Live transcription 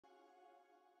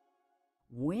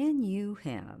When you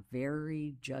have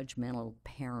very judgmental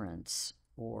parents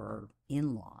or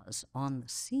in-laws on the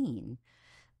scene,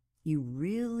 you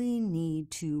really need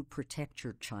to protect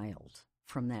your child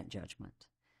from that judgment,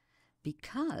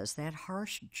 because that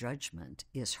harsh judgment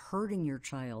is hurting your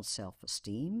child's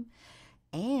self-esteem,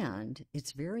 and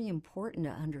it's very important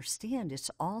to understand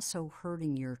it's also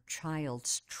hurting your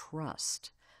child's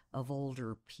trust of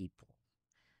older people,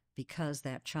 because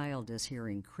that child is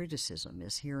hearing criticism,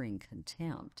 is hearing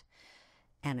contempt,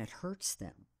 and it hurts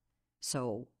them.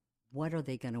 So what are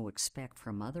they going to expect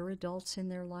from other adults in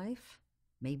their life?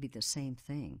 Maybe the same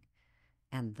thing.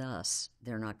 And thus,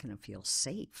 they're not going to feel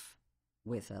safe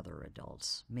with other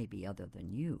adults, maybe other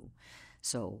than you.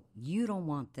 So you don't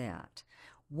want that.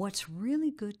 What's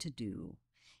really good to do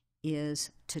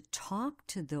is to talk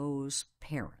to those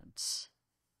parents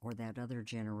or that other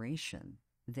generation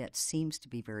that seems to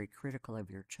be very critical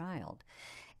of your child,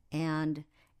 and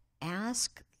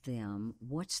ask them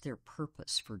what's their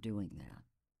purpose for doing that.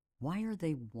 Why are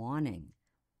they wanting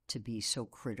to be so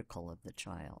critical of the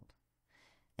child?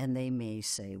 And they may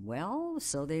say, well,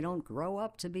 so they don't grow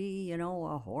up to be, a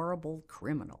horrible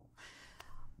criminal.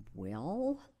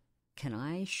 Well, can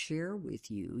I share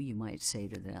with you, you might say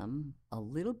to them, a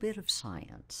little bit of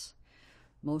science.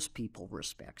 Most people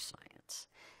respect science.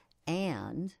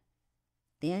 And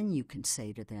then you can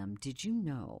say to them, did you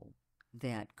know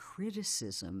that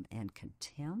criticism and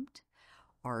contempt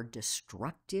are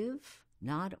destructive,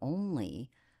 not only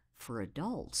for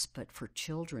adults, but for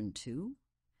children too?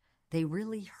 They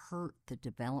really hurt the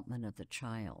development of the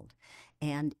child.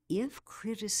 And if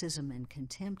criticism and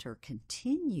contempt are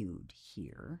continued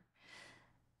here,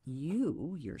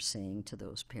 you're saying to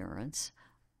those parents,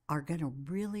 are going to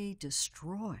really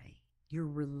destroy your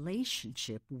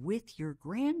relationship with your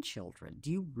grandchildren.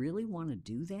 Do you really want to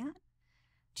do that?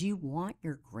 Do you want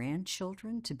your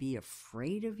grandchildren to be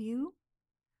afraid of you,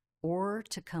 or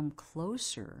to come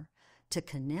closer, to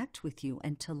connect with you,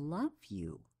 and to love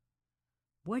you?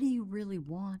 What do you really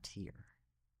want here?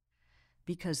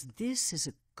 Because this is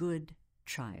a good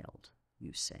child,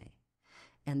 you say,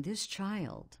 and this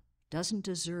child doesn't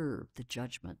deserve the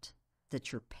judgment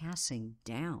that you're passing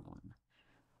down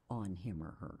on him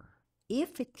or her.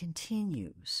 If it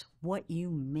continues, what you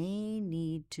may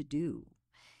need to do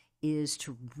is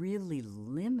to really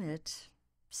limit,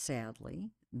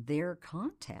 sadly, their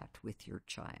contact with your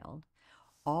child.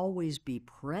 Always be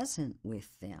present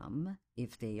with them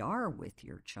if they are with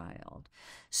your child,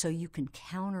 so you can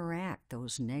counteract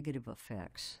those negative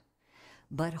effects.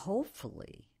 But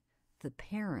hopefully, the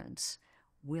parents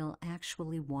will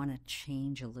actually want to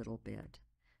change a little bit,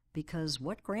 because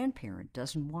what grandparent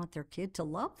doesn't want their kid to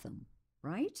love them,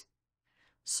 right?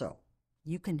 So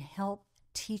you can help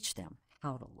teach them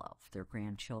how to love their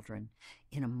grandchildren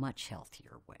in a much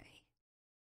healthier way.